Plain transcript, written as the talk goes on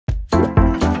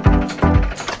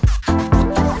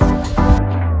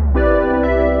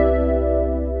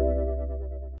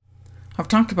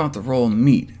talked about the role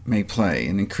meat may play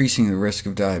in increasing the risk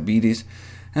of diabetes,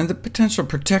 and the potential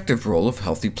protective role of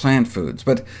healthy plant foods.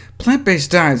 But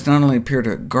plant-based diets not only appear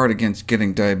to guard against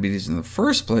getting diabetes in the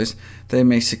first place, they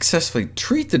may successfully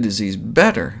treat the disease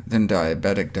better than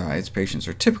diabetic diets patients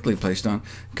are typically placed on,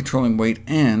 controlling weight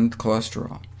and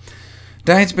cholesterol.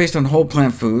 Diets based on whole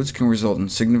plant foods can result in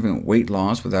significant weight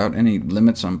loss without any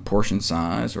limits on portion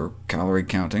size or calorie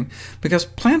counting, because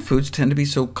plant foods tend to be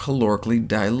so calorically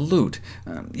dilute.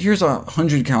 Here's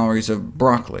 100 calories of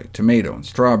broccoli, tomato, and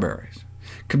strawberries.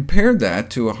 Compare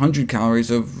that to 100 calories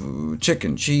of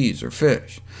chicken, cheese, or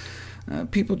fish.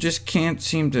 People just can't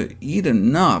seem to eat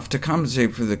enough to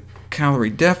compensate for the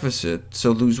calorie deficit, so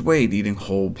lose weight eating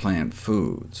whole plant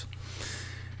foods.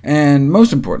 And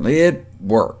most importantly, it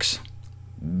works.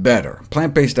 Better.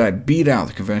 Plant-based diet beat out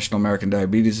the conventional American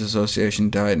Diabetes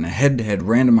Association diet in a head-to-head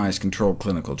randomized controlled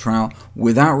clinical trial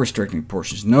without restricting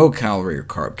portions, no calorie or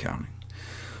carb counting.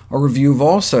 A review of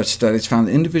all such studies found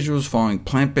that individuals following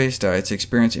plant-based diets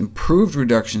experience improved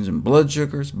reductions in blood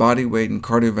sugars, body weight, and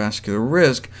cardiovascular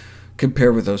risk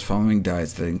compared with those following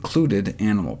diets that included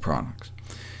animal products.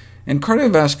 And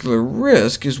cardiovascular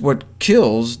risk is what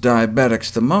kills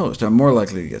diabetics the most. I'm more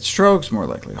likely to get strokes, more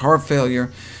likely heart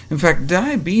failure. In fact,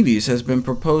 diabetes has been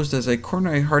proposed as a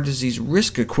coronary heart disease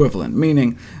risk equivalent,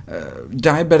 meaning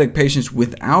diabetic patients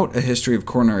without a history of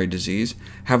coronary disease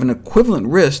have an equivalent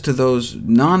risk to those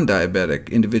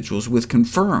non-diabetic individuals with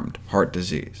confirmed heart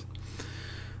disease.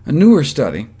 A newer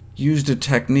study used a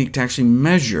technique to actually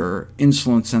measure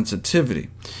insulin sensitivity.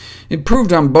 It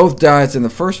proved on both diets in the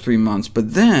first 3 months,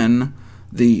 but then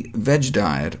the veg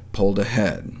diet pulled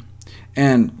ahead.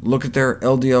 And look at their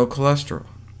LDL cholesterol.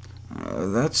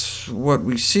 That's what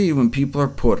we see when people are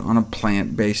put on a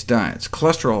plant-based diet.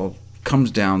 Cholesterol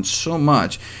comes down so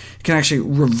much, it can actually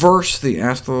reverse the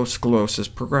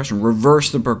atherosclerosis progression,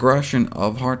 reverse the progression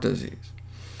of heart disease.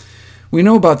 We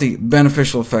know about the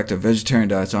beneficial effect of vegetarian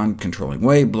diets on controlling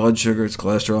weight, blood sugars,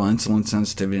 cholesterol, insulin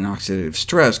sensitivity, and oxidative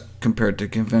stress compared to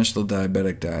conventional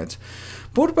diabetic diets.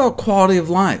 But what about quality of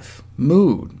life,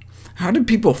 mood? How did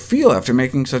people feel after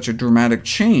making such a dramatic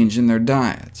change in their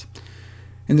diets?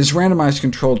 In this randomized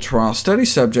controlled trial, study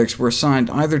subjects were assigned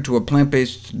either to a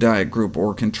plant-based diet group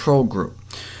or a control group.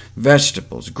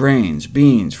 Vegetables, grains,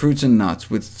 beans, fruits, and nuts,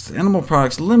 with animal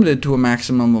products limited to a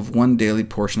maximum of 1 daily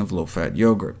portion of low-fat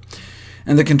yogurt.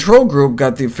 And the control group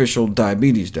got the official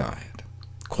diabetes diet.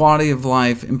 Quality of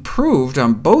life improved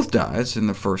on both diets in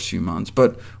the first few months,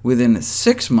 but within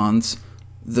 6 months,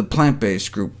 the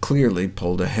plant-based group clearly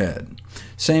pulled ahead.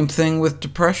 Same thing with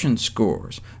depression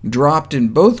scores. Dropped in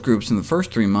both groups in the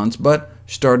first 3 months, but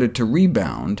started to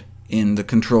rebound in the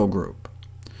control group.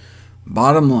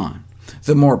 Bottom line,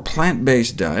 the more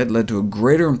plant-based diet led to a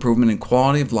greater improvement in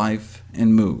quality of life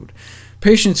and mood.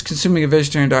 Patients consuming a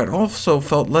vegetarian diet also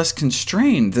felt less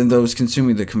constrained than those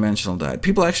consuming the conventional diet.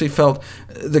 People actually felt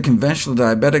the conventional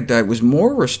diabetic diet was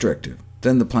more restrictive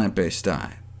than the plant-based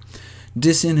diet.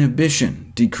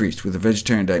 Disinhibition decreased with the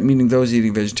vegetarian diet, meaning those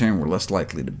eating vegetarian were less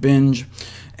likely to binge,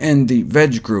 and the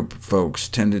veg group folks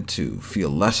tended to feel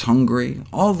less hungry,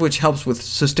 all of which helps with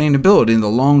sustainability in the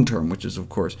long term, which is, of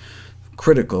course,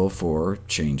 critical for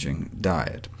changing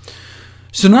diet.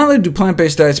 So not only do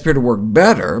plant-based diets appear to work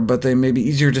better, but they may be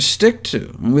easier to stick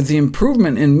to. And with the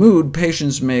improvement in mood,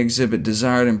 patients may exhibit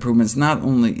desired improvements not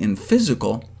only in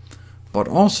physical, but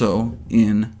also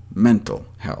in mental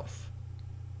health.